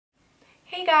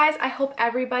Hey guys, I hope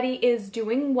everybody is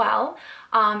doing well.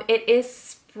 It is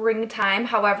springtime,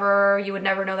 however, you would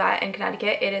never know that in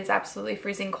Connecticut. It is absolutely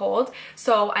freezing cold.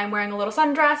 So I'm wearing a little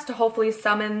sundress to hopefully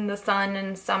summon the sun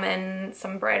and summon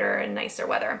some brighter and nicer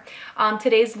weather.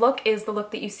 Today's look is the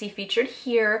look that you see featured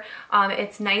here.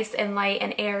 It's nice and light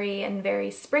and airy and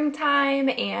very springtime,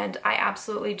 and I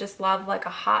absolutely just love like a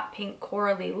hot pink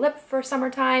corally lip for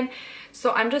summertime.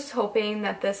 So I'm just hoping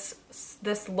that this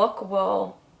look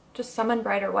will just summon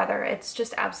brighter weather. It's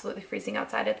just absolutely freezing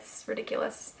outside. It's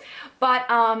ridiculous. But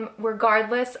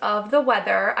regardless of the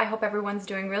weather, I hope everyone's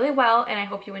doing really well, and I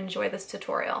hope you enjoy this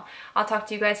tutorial. I'll talk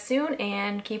to you guys soon,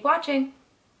 and keep watching.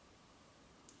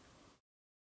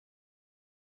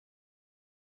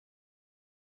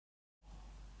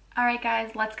 Alright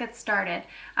guys, let's get started.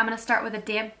 I'm going to start with a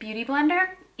damp beauty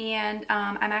blender, and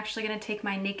I'm actually going to take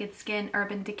my Naked Skin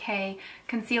Urban Decay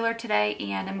concealer today,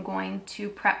 and I'm going to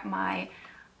prep my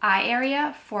eye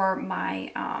area for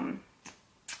my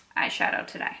eyeshadow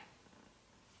today.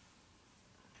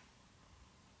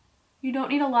 You don't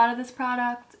need a lot of this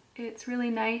product. It's really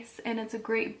nice, and it's a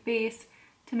great base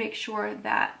to make sure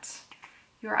that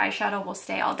your eyeshadow will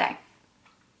stay all day.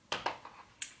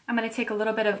 I'm going to take a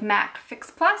little bit of MAC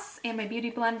Fix Plus and my beauty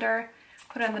blender,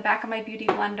 put it on the back of my beauty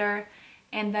blender,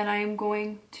 and then I'm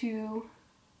going to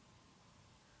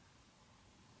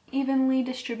evenly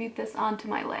distribute this onto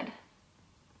my lid.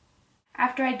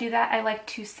 After I do that, I like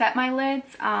to set my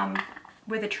lids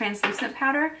with a translucent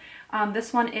powder.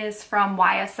 This one is from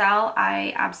YSL.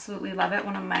 I absolutely love it.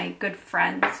 One of my good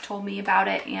friends told me about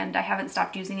it, and I haven't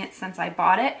stopped using it since I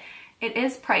bought it. It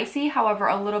is pricey, however,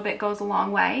 a little bit goes a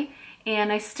long way.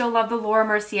 And I still love the Laura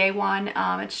Mercier one.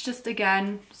 It's just,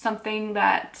 again, something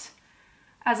that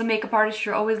as a makeup artist,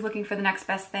 you're always looking for the next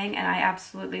best thing, and I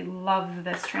absolutely love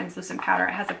this translucent powder.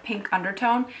 It has a pink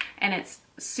undertone, and it's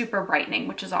super brightening,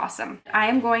 which is awesome. I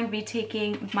am going to be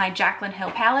taking my Jaclyn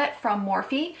Hill palette from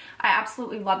Morphe. I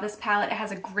absolutely love this palette. It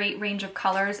has a great range of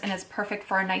colors and is perfect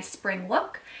for a nice spring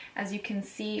look. As you can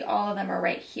see, all of them are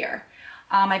right here.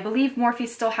 I believe Morphe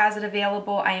still has it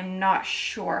available. I am not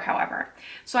sure, however.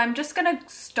 So I'm just gonna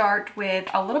start with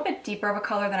a little bit deeper of a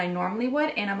color than I normally would,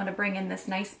 and I'm gonna bring in this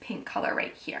nice pink color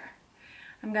right here.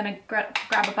 I'm gonna grab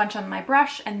a bunch on my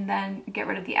brush and then get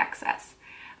rid of the excess.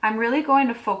 I'm really going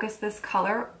to focus this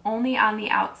color only on the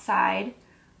outside,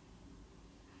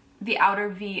 the outer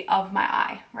V of my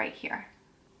eye right here.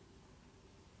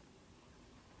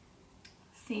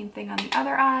 Same thing on the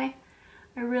other eye.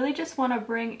 I really just want to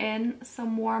bring in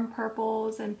some warm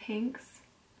purples and pinks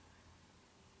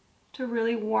to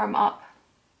really warm up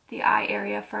the eye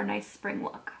area for a nice spring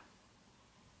look.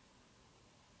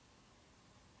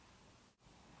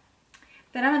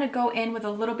 Then I'm going to go in with a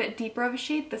little bit deeper of a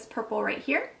shade, this purple right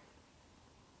here.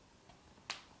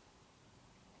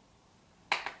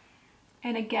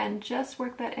 And again, just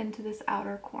work that into this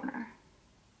outer corner.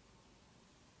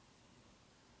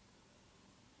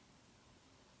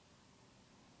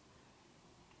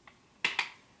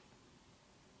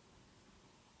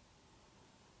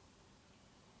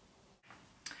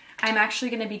 I'm actually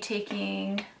going to be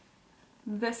taking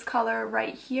this color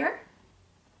right here,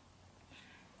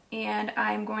 and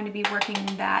I'm going to be working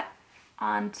that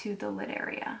onto the lid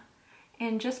area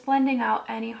and just blending out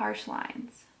any harsh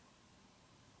lines.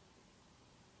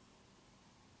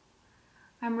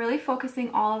 I'm really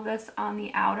focusing all of this on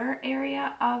the outer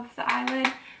area of the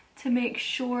eyelid to make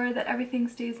sure that everything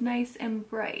stays nice and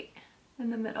bright in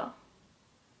the middle.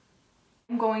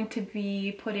 I'm going to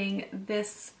be putting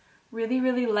this really,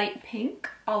 really light pink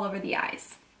all over the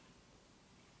eyes.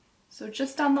 So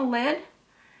just on the lid,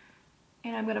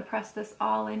 and I'm gonna press this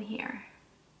all in here.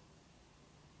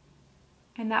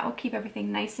 And that will keep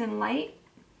everything nice and light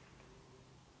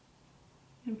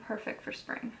and perfect for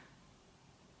spring.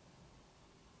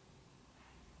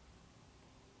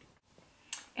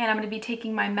 And I'm gonna be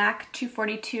taking my MAC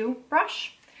 242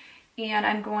 brush, and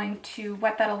I'm going to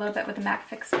wet that a little bit with the MAC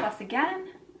Fix Plus again.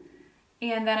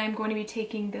 And then I'm going to be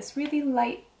taking this really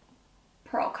light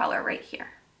pearl color right here.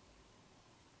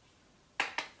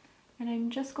 And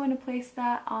I'm just going to place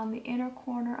that on the inner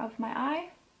corner of my eye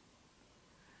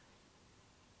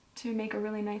to make a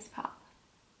really nice pop.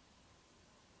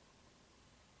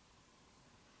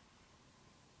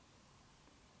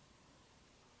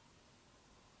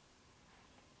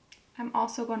 I'm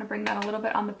also going to bring that a little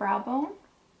bit on the brow bone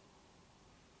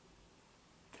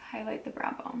to highlight the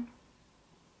brow bone.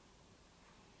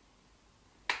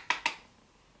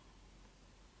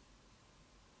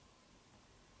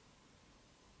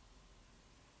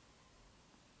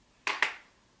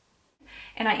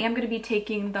 And I am going to be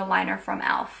taking the liner from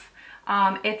e.l.f.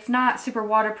 It's not super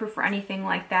waterproof or anything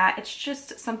like that. It's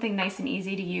just something nice and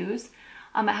easy to use.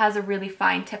 It has a really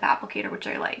fine tip applicator, which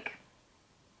I like.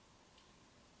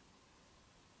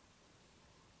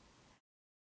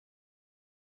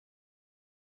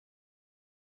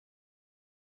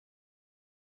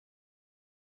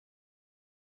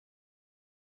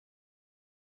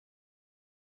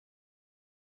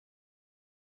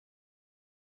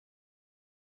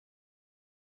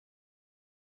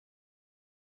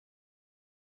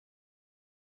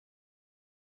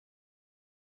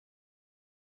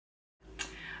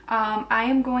 I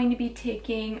am going to be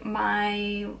taking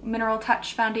my Mineral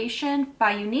Touch Foundation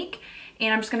by Younique,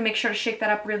 and I'm just going to make sure to shake that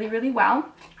up really, really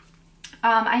well.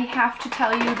 I have to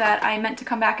tell you that I meant to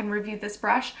come back and review this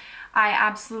brush. I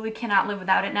absolutely cannot live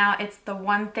without it now. It's the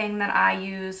one thing that I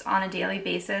use on a daily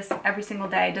basis every single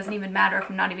day. It doesn't even matter if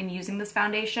I'm not even using this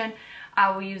foundation.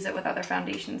 I will use it with other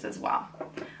foundations as well.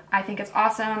 I think it's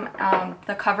awesome.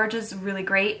 The coverage is really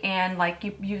great, and like,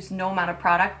 you use no amount of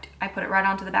product. I put it right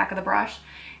onto the back of the brush,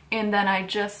 and then I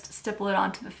just stipple it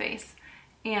onto the face.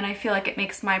 And I feel like it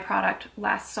makes my product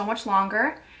last so much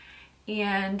longer,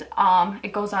 and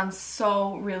it goes on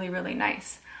so really, really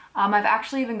nice. I've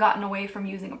actually even gotten away from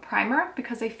using a primer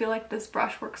because I feel like this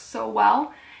brush works so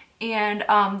well, and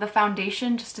the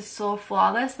foundation just is so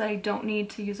flawless that I don't need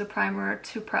to use a primer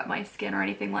to prep my skin or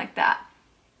anything like that.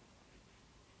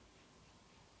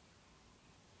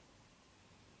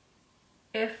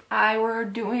 If I were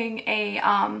doing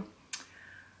a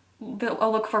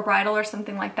look for bridal or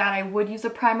something like that, I would use a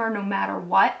primer no matter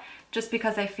what, just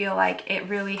because I feel like it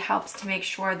really helps to make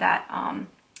sure that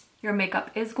your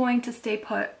makeup is going to stay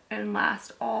put and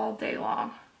last all day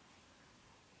long.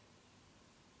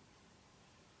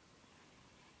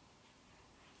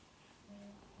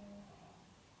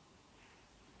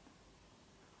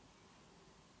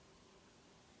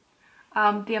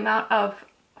 The amount of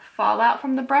fallout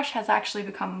from the brush has actually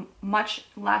become much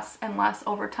less and less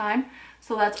over time,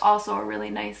 so that's also a really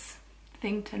nice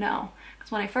thing to know,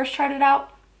 because when I first tried it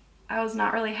out, I was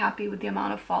not really happy with the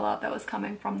amount of fallout that was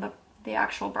coming from the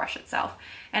actual brush itself,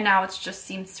 and now it just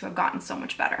seems to have gotten so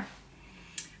much better.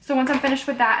 So once I'm finished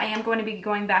with that, I am going to be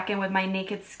going back in with my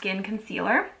Naked Skin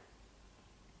concealer.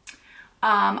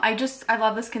 I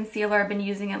love this concealer. I've been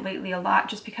using it lately a lot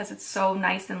just because it's so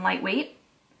nice and lightweight.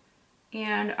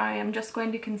 And I am just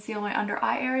going to conceal my under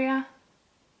eye area.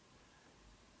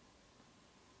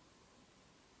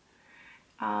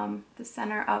 The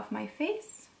center of my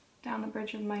face, down the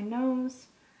bridge of my nose,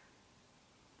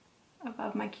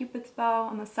 above my cupid's bow,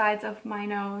 on the sides of my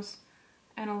nose,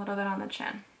 and a little bit on the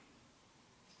chin.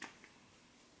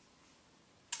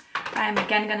 I'm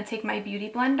again going to take my Beauty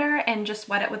Blender and just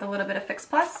wet it with a little bit of Fix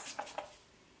Plus.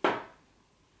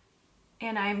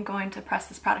 And I'm going to press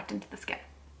this product into the skin.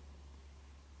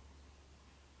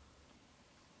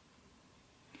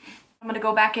 I'm going to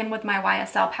go back in with my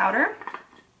YSL powder.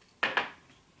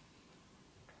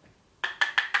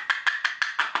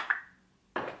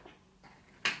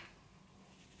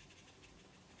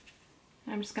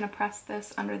 I'm just going to press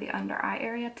this under the under eye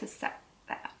area to set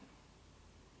that.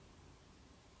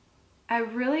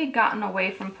 I've really gotten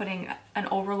away from putting an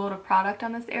overload of product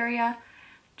on this area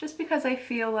just because I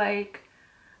feel like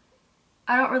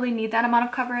I don't really need that amount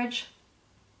of coverage.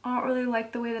 I don't really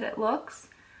like the way that it looks.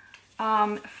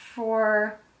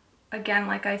 For, again,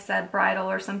 like I said, bridal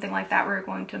or something like that, where you're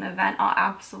going to an event, I'll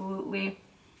absolutely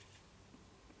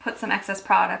put some excess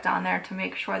product on there to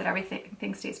make sure that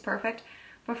everything stays perfect.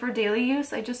 But for daily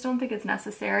use, I just don't think it's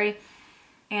necessary.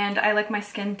 And I like my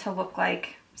skin to look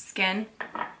like skin.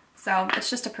 So it's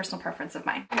just a personal preference of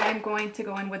mine. I'm going to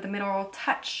go in with the Mineral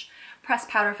Touch Pressed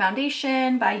Powder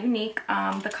Foundation by Younique.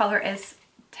 The color is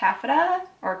Taffeta,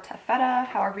 or Taffeta,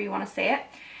 however you want to say it.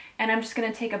 And I'm just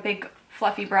going to take a big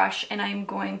fluffy brush and I'm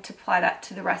going to apply that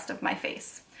to the rest of my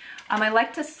face. I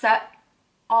like to set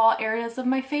all areas of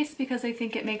my face because I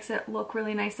think it makes it look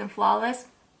really nice and flawless.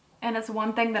 And it's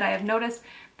one thing that I have noticed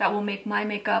that will make my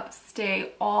makeup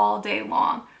stay all day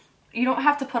long. You don't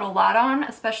have to put a lot on,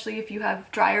 especially if you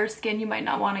have drier skin. You might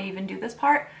not want to even do this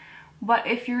part. But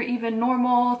if you're even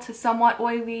normal to somewhat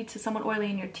oily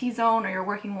in your T-zone, or you're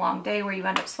working a long day where you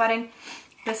end up sweating,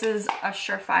 this is a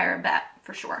surefire bet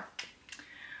for sure.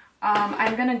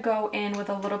 I'm gonna go in with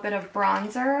a little bit of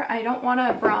bronzer. I don't want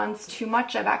to bronze too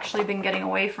much. I've actually been getting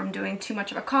away from doing too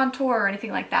much of a contour or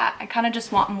anything like that. I kind of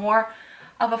just want more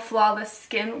of a flawless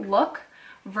skin look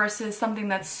versus something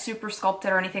that's super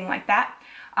sculpted or anything like that.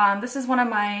 This is one of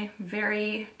my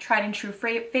very tried and true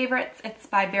favorites. It's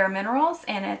by Bare Minerals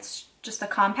and it's just a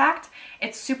compact.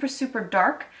 It's super, super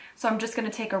dark. So I'm just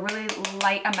gonna take a really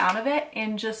light amount of it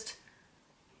and just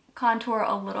contour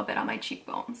a little bit on my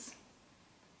cheekbones.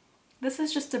 This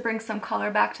is just to bring some color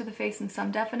back to the face and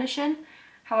some definition.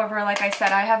 However, like I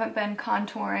said, I haven't been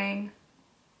contouring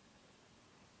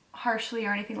harshly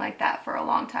or anything like that for a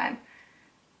long time.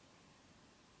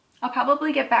 I'll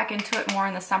probably get back into it more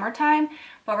in the summertime,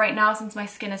 but right now, since my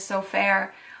skin is so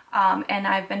fair, and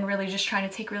I've been really just trying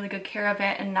to take really good care of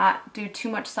it and not do too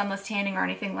much sunless tanning or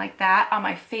anything like that on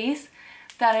my face,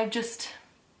 that I've just,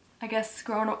 I guess,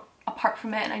 grown apart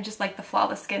from it, and I just like the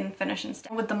flawless skin finish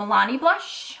instead. With the Milani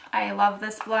blush, I love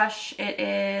this blush. It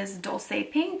is Dulce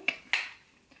Pink,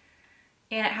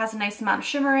 and it has a nice amount of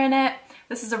shimmer in it.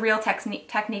 This is a Real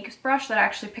Techniques brush that I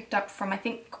actually picked up from, I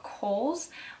think, Kohl's.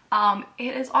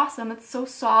 It is awesome. It's so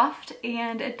soft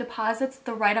and it deposits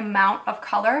the right amount of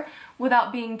color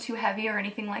without being too heavy or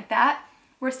anything like that.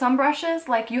 Where some brushes,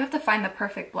 like, you have to find the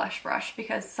perfect blush brush,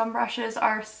 because some brushes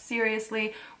are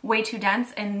seriously way too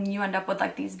dense and you end up with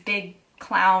like these big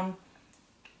clown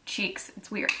cheeks.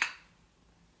 It's weird.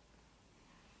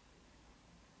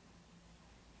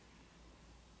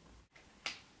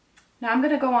 Now I'm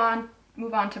gonna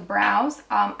move on to brows.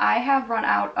 I have run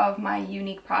out of my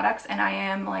Younique products and I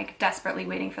am like desperately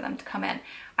waiting for them to come in.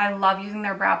 I love using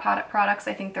their brow products.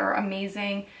 I think they're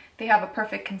amazing. They have a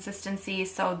perfect consistency,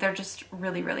 so they're just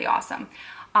really, really awesome.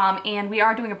 And we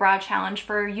are doing a brow challenge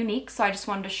for Younique, so I just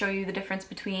wanted to show you the difference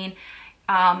between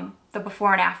the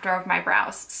before and after of my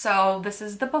brows. So this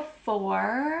is the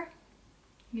before.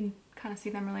 You can kind of see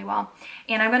them really well.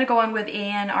 And I'm going to go in with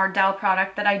an Ardell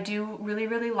product that I do really,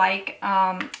 really like,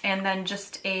 and then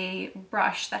just a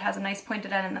brush that has a nice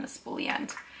pointed end and then a spoolie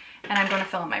end. And I'm going to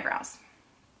fill in my brows.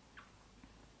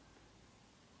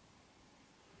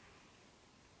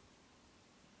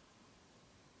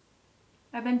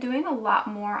 I've been doing a lot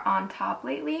more on top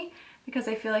lately because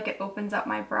I feel like it opens up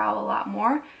my brow a lot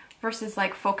more versus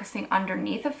like focusing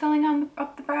underneath of filling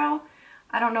up the brow.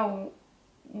 I don't know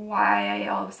why I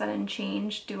all of a sudden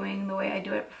changed doing the way I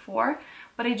do it before,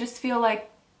 but I just feel like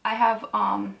I have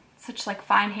such like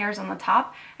fine hairs on the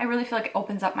top. I really feel like it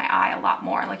opens up my eye a lot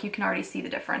more. Like, you can already see the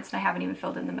difference, and I haven't even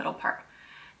filled in the middle part.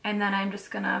 And then I'm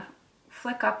just gonna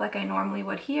flick up like I normally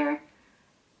would here,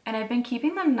 and I've been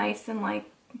keeping them nice and like,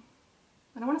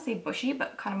 I don't want to say bushy,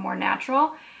 but kind of more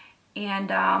natural, and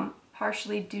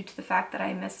partially due to the fact that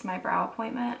I missed my brow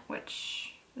appointment,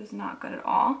 which is not good at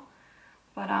all,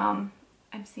 but I'm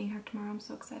seeing her tomorrow. I'm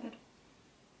so excited.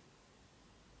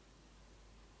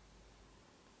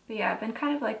 But yeah, I've been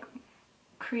kind of like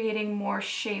creating more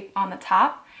shape on the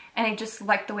top, and I just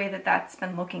like the way that that's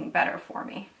been looking better for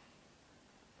me.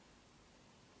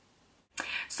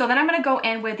 So then I'm going to go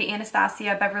in with the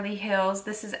Anastasia Beverly Hills.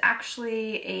 This is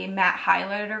actually a matte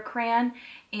highlighter crayon,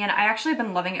 and I actually have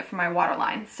been loving it for my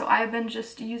waterline. So I've been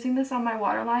just using this on my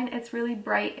waterline. It's really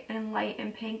bright and light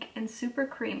and pink and super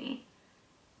creamy.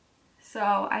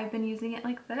 So I've been using it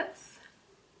like this.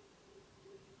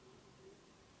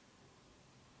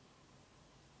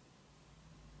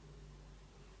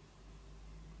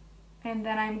 And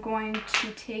then I'm going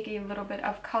to take a little bit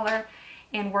of color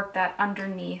and work that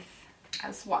underneath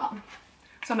as well.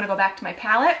 So I'm going to go back to my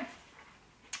palette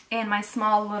and my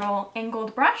small little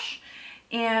angled brush,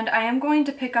 and I am going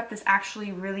to pick up this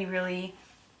actually really, really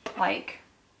like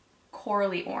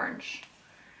corally orange.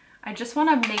 I just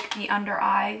want to make the under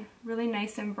eye really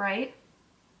nice and bright.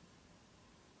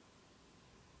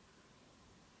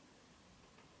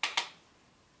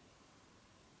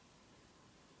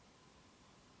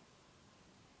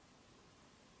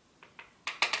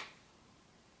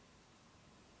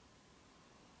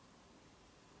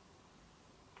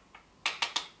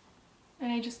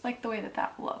 And I just like the way that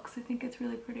that looks. I think it's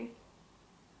really pretty.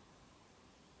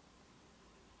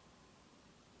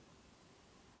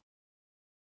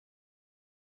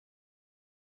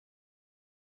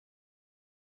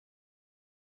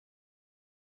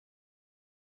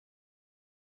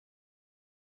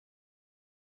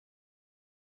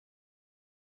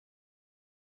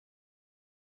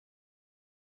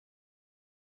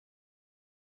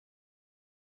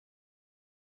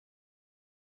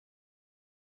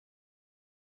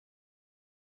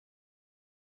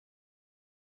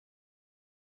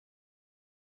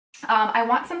 I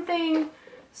want something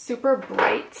super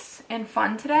bright and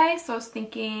fun today, so I was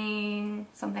thinking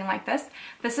something like this.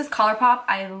 This is ColourPop.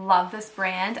 I love this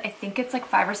brand. I think it's like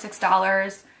 $5 or $6. I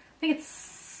think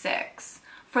it's $6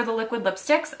 for the liquid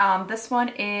lipsticks. This one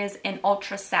is an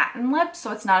ultra satin lip,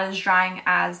 so it's not as drying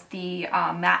as the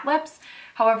matte lips.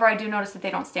 However, I do notice that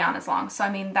they don't stay on as long, so I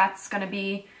mean, that's gonna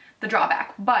be the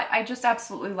drawback, but I just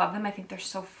absolutely love them. I think they're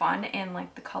so fun, and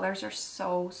like the colors are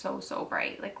so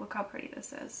bright. Like, look how pretty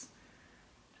this is.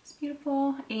 It's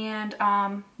beautiful, and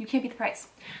you can't beat the price.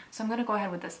 So I'm gonna go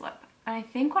ahead with this lip. And I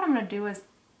think what I'm gonna do is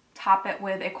top it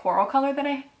with a coral color that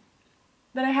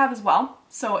I have as well,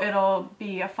 so it'll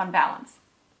be a fun balance.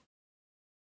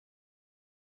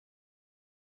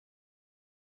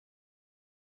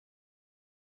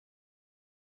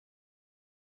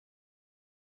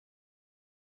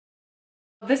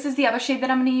 This is the other shade that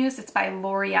I'm going to use. It's by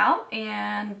L'Oreal,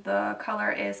 and the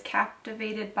color is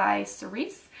Captivated by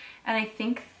Cerise. And I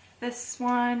think this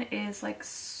one is like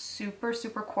super,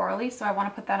 super corally, so I want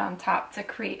to put that on top to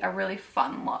create a really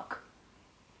fun look.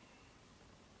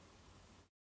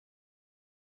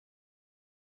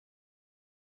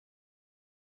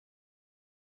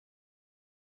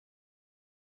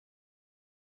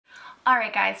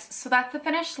 Alright guys, so that's the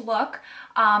finished look.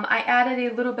 I added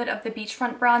a little bit of the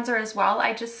beachfront bronzer as well.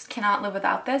 I just cannot live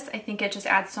without this. I think it just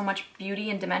adds so much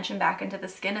beauty and dimension back into the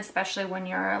skin, especially when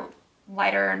you're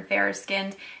lighter and fairer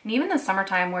skinned, and even the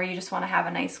summertime where you just want to have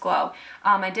a nice glow.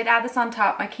 I did add this on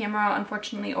top. My camera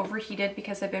unfortunately overheated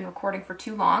because I've been recording for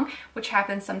too long, which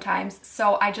happens sometimes.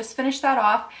 So I just finished that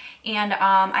off, and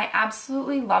I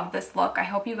absolutely love this look. I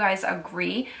hope you guys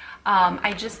agree.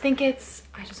 I just think it's,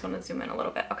 I just want to zoom in a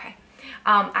little bit. Okay.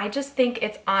 I just think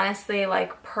it's honestly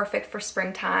like perfect for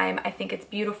springtime. I think it's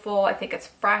beautiful. I think it's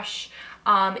fresh.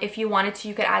 If you wanted to,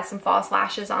 you could add some false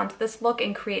lashes onto this look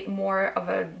and create more of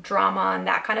a drama and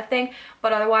that kind of thing.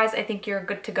 But otherwise, I think you're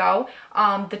good to go.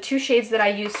 The two shades that I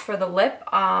used for the lip,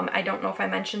 I don't know if I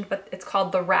mentioned, but it's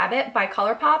called The Rabbit by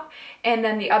ColourPop, and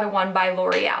then the other one by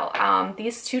L'Oreal.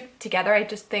 These two together, I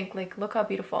just think, like, look how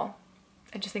beautiful.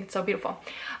 I just think it's so beautiful.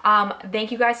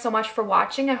 Thank you guys so much for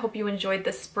watching. I hope you enjoyed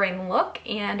this spring look,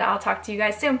 and I'll talk to you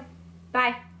guys soon.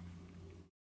 Bye.